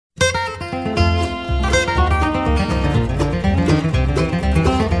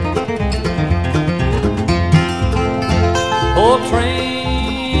Old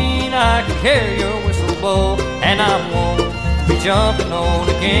train, I can hear your whistle blow, and I won't be jumping on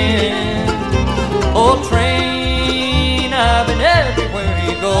again. Old train, I've been everywhere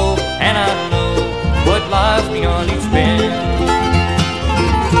you go, and I know what lies beyond each bend.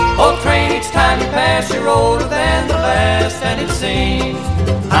 Old train, each time you pass, you're older than the last, and it seems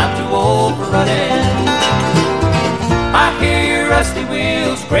I'm too old for running. I hear your rusty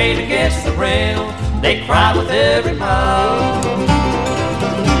wheels grate against the rail, they cry with every mile,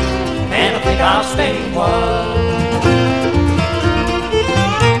 and I think I'll stay a while.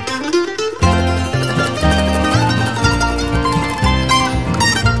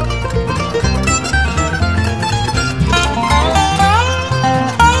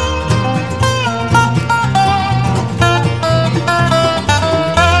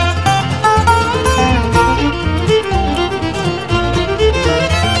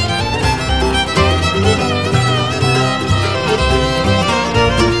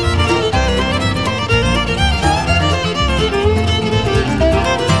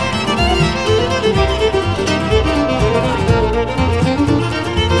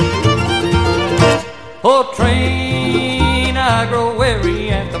 Oh, train, I grow weary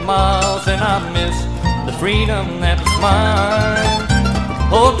at the miles, and I miss the freedom that was mine.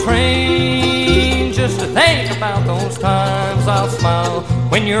 Oh, train, just to think about those times, I'll smile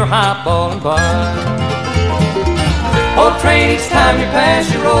when you're highballing by. Oh, train, each time you pass,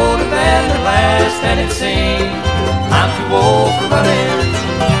 you're older than the last, and it seems I'm too old for running.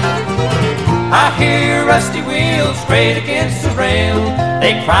 I hear your rusty wheels grate against the rail,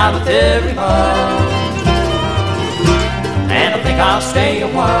 they cry with every mile, and I think I'll stay a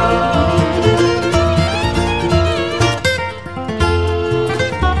while.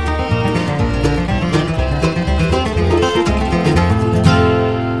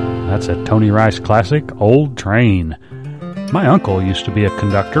 That's a Tony Rice classic, Old Train. My uncle used to be a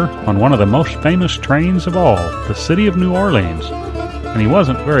conductor on one of the most famous trains of all, the City of New Orleans, and he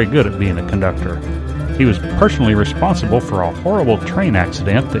wasn't very good at being a conductor. He was personally responsible for a horrible train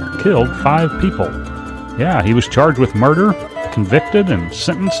accident that killed 5 people. Yeah, he was charged with murder, convicted, and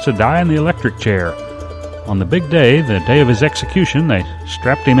sentenced to die in the electric chair. On the big day, the day of his execution, they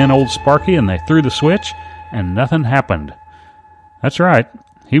strapped him in Old Sparky and they threw the switch, and nothing happened. That's right,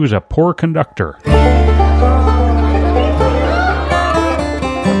 he was a poor conductor.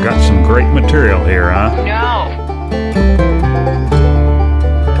 I've got some great material here, huh? No.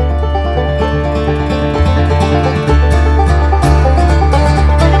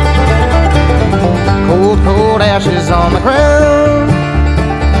 Cold, cold ashes on the ground,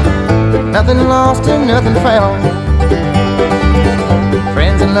 nothing lost and nothing found.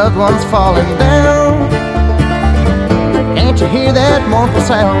 Friends and loved ones falling down, can't you hear that mournful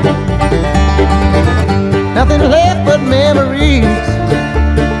sound? Nothing left but memories,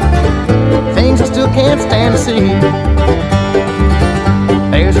 things I still can't stand to see.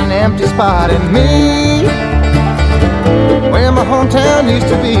 There's an empty spot in me where my hometown used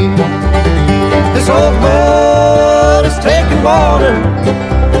to be. This old boat is taking water,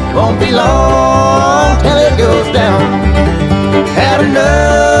 won't be long till it goes down. Had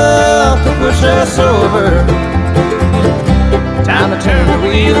enough to push us over, time to turn the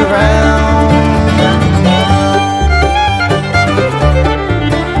wheel around.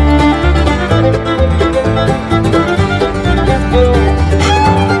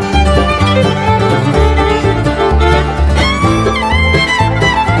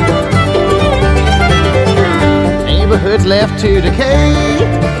 Neighborhoods left to decay,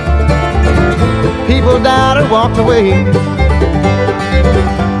 people died or walked away.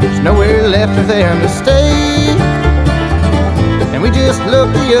 There's nowhere left for them to stay, and we just look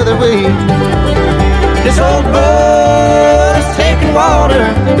the other way. This old boat is taking water,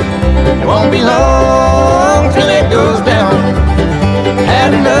 it won't be long till it goes down.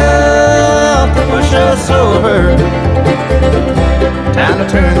 Had enough to push us over, time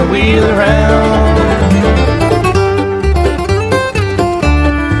to turn the wheel around.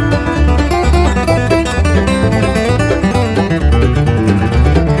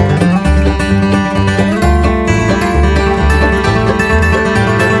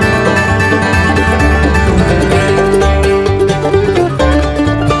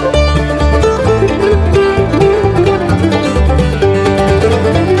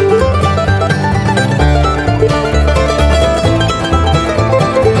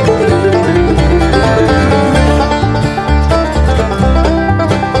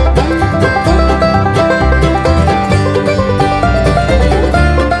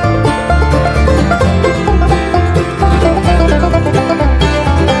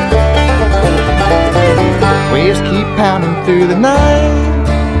 through the night,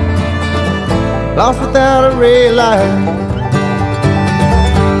 lost without a red light,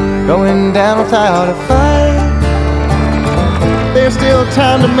 going down without a fight. There's still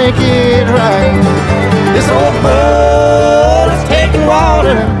time to make it right. This old boat is taking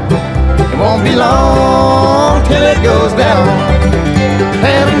water. It won't be long till it goes down.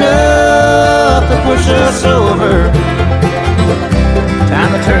 Had enough to push us over.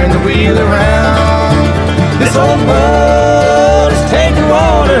 Time to turn the wheel around. This old boat is taking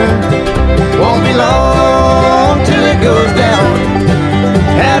water. Won't be long till it goes down.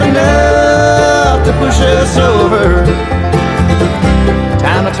 Had enough to push us over.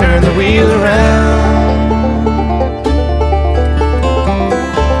 Time to turn the wheel around.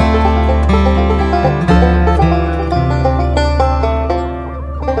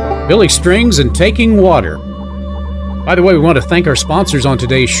 Billy Strings and Taking Water. By the way, we want to thank our sponsors on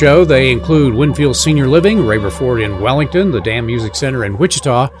today's show. They include Winfield Senior Living, Raber Ford in Wellington, the Dam Music Center in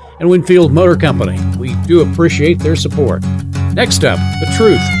Wichita, and Winfield Motor Company. We do appreciate their support. Next up, The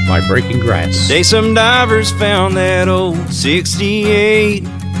Truth by Breaking Grass. Today some divers found that old 68.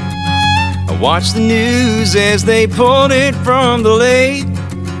 I watched the news as they pulled it from the lake.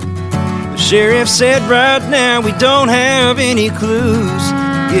 The sheriff said right now we don't have any clues.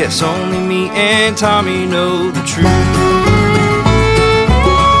 Yes, only me and Tommy know the truth.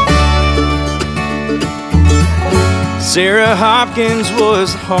 Sarah Hopkins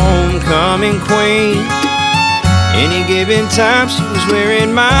was the homecoming queen. Any given time she was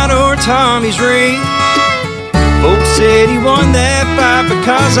wearing mine or Tommy's ring. Folks said he won that fight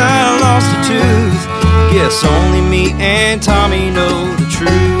because I lost a tooth. Guess only me and Tommy know the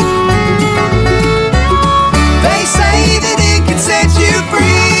truth. They say that it can set you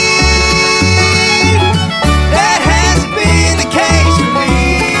free. That hasn't been the case for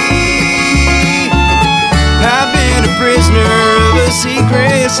me. I've been a prisoner of a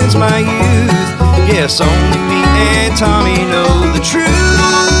secret since my youth. Guess only me and Tommy know the truth.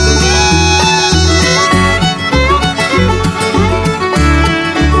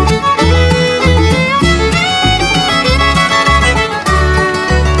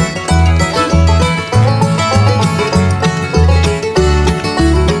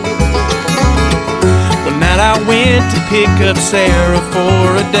 One night I went to pick up Sarah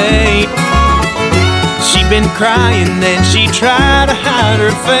for a date. She'd been crying and she tried to hide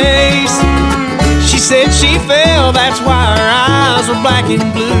her face. She said she fell, that's why her eyes were black and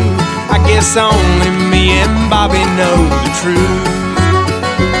blue. I guess only me and Bobby know the truth.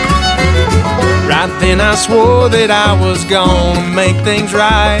 Right then I swore that I was gonna make things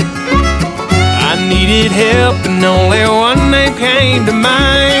right. I needed help and only one name came to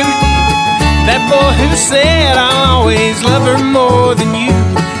mind. That boy who said I'll always love her more than you.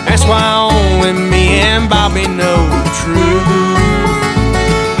 That's why only me and Bobby know the truth.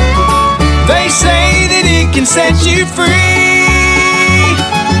 They say that it can set you free.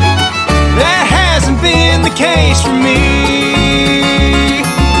 That hasn't been the case for me.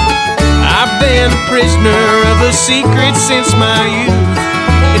 I've been a prisoner of a secret since my youth,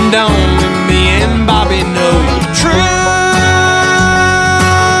 and only me and Bobby know the truth.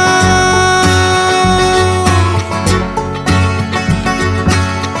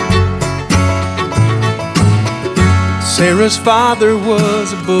 Sarah's father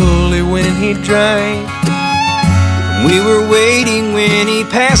was a bully when he drank. We were waiting when he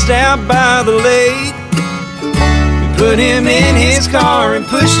passed out by the lake. We put him in his car and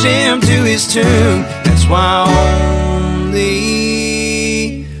pushed him to his tomb. That's why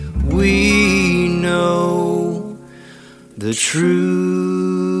only we know the truth.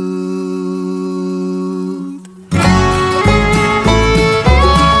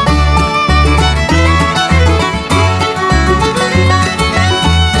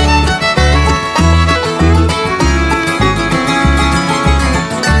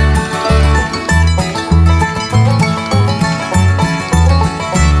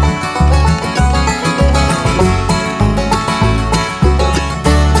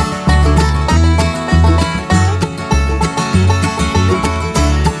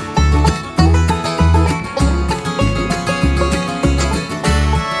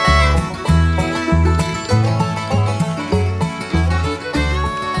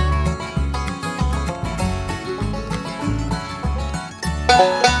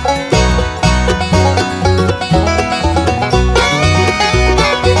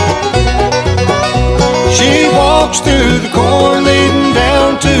 Through the corn leading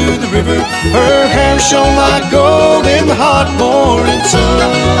down to the river. Her hair shone like gold in the hot morning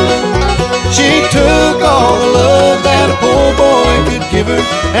sun. She took all the love that a poor boy could give her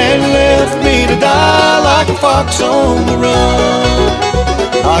and left me to die like a fox on the run.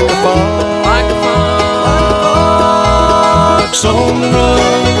 Like a fox on the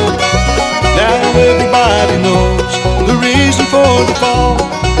run. Now everybody knows the reason for the fall.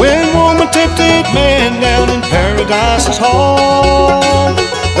 When woman tempted man down in Paradise's hall.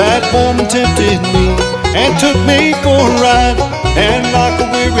 That woman tempted me and took me for a ride. And like a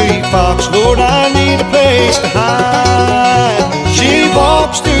weary fox, Lord, I need a place to hide. She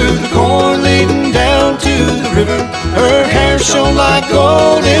walks through the corn leading down to the river. Her hair shone like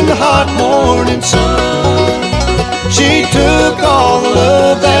gold in the hot morning sun. She took all the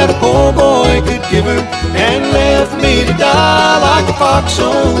love that a poor boy could give her and left me to die like a fox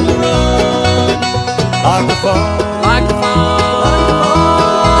on the run. Like a fox, like a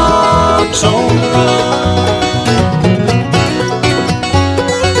fox on the run.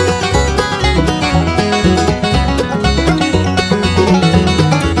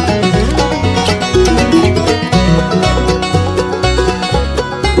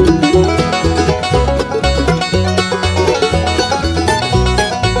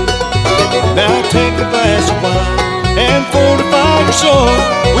 So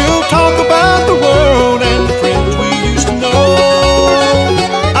we'll talk about the world and the friends we used to know.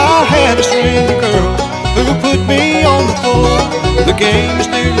 I had a string of girls who put me on the floor. The game is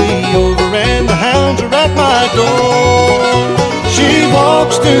nearly over and the hounds are at my door. She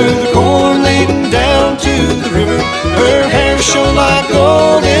walks through the corn leading down to the river. Her hair shone like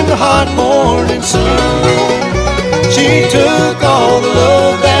gold in the hot morning sun. She took all the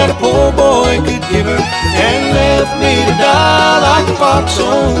love that a poor boy could give her and left me to die like a fox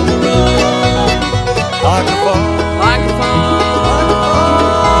on the run. Like a fox, like a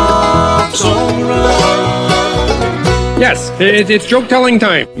fox on the run. Yes, it's joke-telling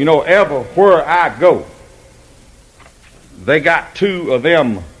time. You know, everywhere I go, they got two of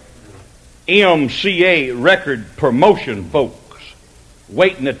them MCA record promotion folks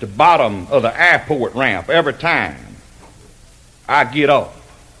waiting at the bottom of the airport ramp every time I get off.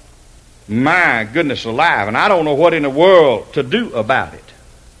 My goodness alive, and I don't know what in the world to do about it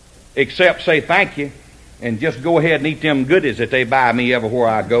except say thank you and just go ahead and eat them goodies that they buy me everywhere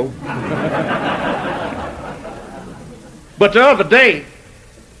I go. But the other day,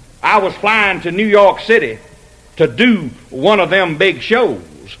 I was flying to New York City to do one of them big shows,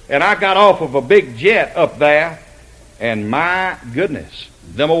 and I got off of a big jet up there, and my goodness,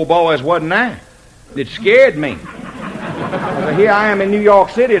 them old boys wasn't there. It scared me. Here I am in New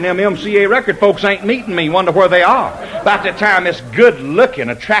York City, and them MCA record folks ain't meeting me. Wonder where they are. About that time, this good-looking,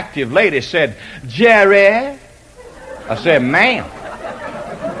 attractive lady said, "Jerry?" I said, "Ma'am."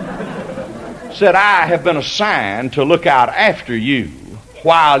 Said, "I have been assigned to look out after you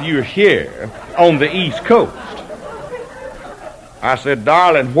while you're here on the East Coast." I said,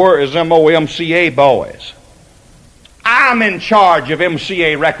 "Darling, where is them old MCA boys?" "I'm in charge of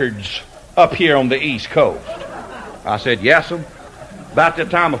MCA records up here on the East Coast." I said, "Yes'm." About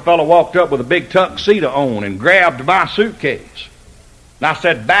that time, a fellow walked up with a big tuxedo on and grabbed my suitcase. And I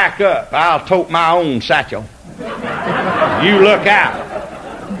said, "Back up. I'll tote my own satchel. You look out."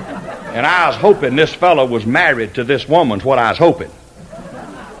 And I was hoping this fellow was married to this woman's what I was hoping.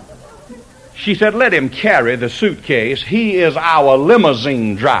 She said, "Let him carry the suitcase. He is our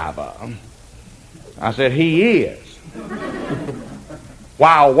limousine driver." I said, "He is."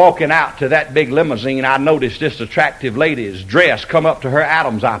 While walking out to that big limousine, I noticed this attractive lady's dress come up to her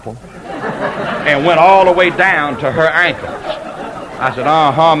Adam's apple and went all the way down to her ankles. I said,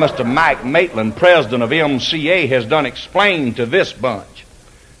 Mr. Mike Maitland, president of MCA, has done explained to this bunch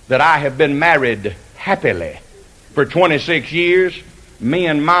that I have been married happily for 26 years. Me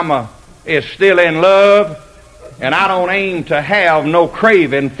and Mama is still in love, and I don't aim to have no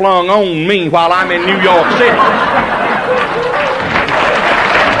craving flung on me while I'm in New York City.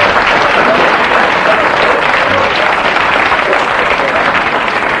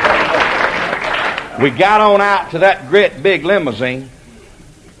 We got on out to that great big limousine.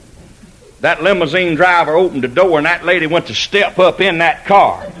 That limousine driver opened the door, and that lady went to step up in that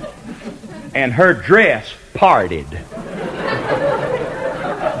car, and her dress parted.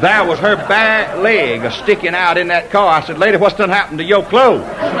 There was her back leg sticking out in that car. I said, "Lady, what's done happened to your clothes?"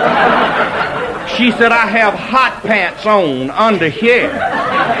 She said, "I have hot pants on under here."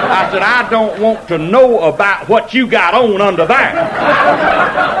 I said, "I don't want to know about what you got on under there.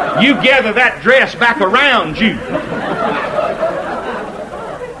 You gather that dress back around you."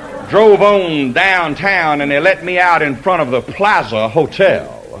 Drove on downtown, and they let me out in front of the Plaza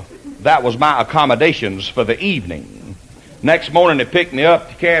Hotel. That was my accommodations for the evening. Next morning, they picked me up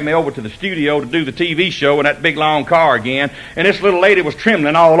to carry me over to the studio to do the TV show in that big long car again. And this little lady was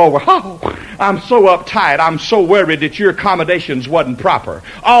trembling all over. Oh, I'm so uptight. I'm so worried that your accommodations wasn't proper.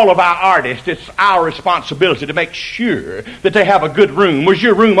 All of our artists, it's our responsibility to make sure that they have a good room. Was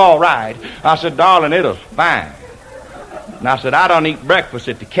your room all right? I said, darling, it was fine. And I said, I done eat breakfast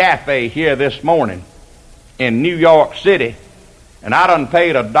at the cafe here this morning in New York City, and I done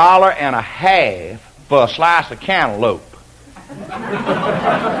paid $1.50 for a slice of cantaloupe.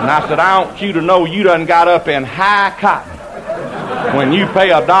 And I said, I want you to know you done got up in high cotton when you pay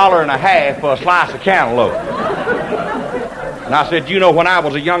 $1.50 for a slice of cantaloupe. And I said, you know, when I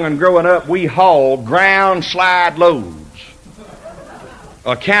was a young'un growing up, we hauled ground slide loads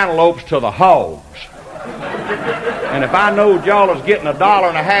of cantaloupes to the hogs. And if I knowed y'all was getting $1.50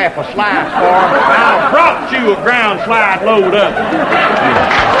 a slice for them, I'd have brought you a ground slide load up.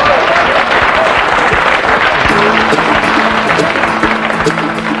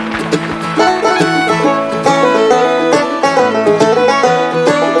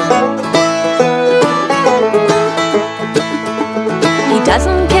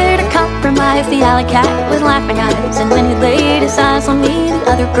 Doesn't care to compromise, the alley cat with laughing eyes. And when he laid his eyes on me, the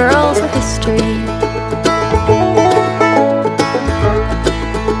other girls were history.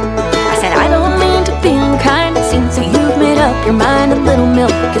 I said, I don't mean to be unkind. It seems that you've made up your mind. A little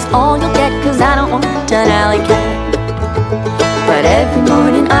milk is all you'll get, 'cause I don't want an alley cat. But every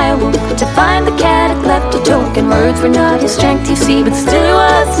morning I awoke to find the cat had left a joke, and words were not his strength, you see, but still he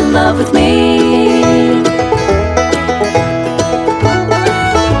was in love with me.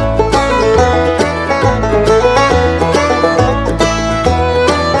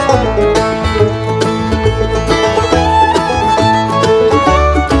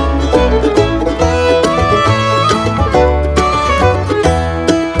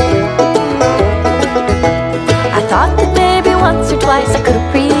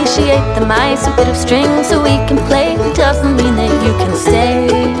 The mice, a bit of string so we can play. It doesn't mean that you can stay.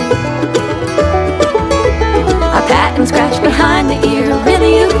 I pat and scratch behind the ear.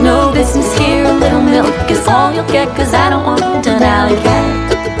 Really, you've no business here. A little milk is all you'll get, 'cause I don't want an alley cat.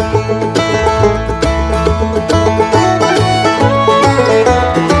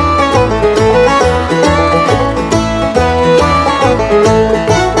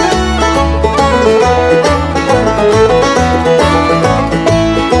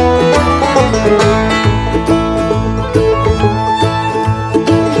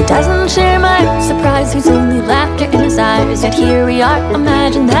 Whose only laughter in his eyes. Yet here we are,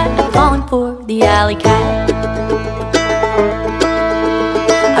 imagine that, I'm falling for the alley cat.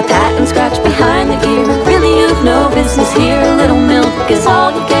 I pat and scratch behind the ear. Really, you've no business here. A little milk is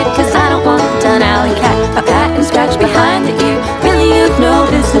all you get,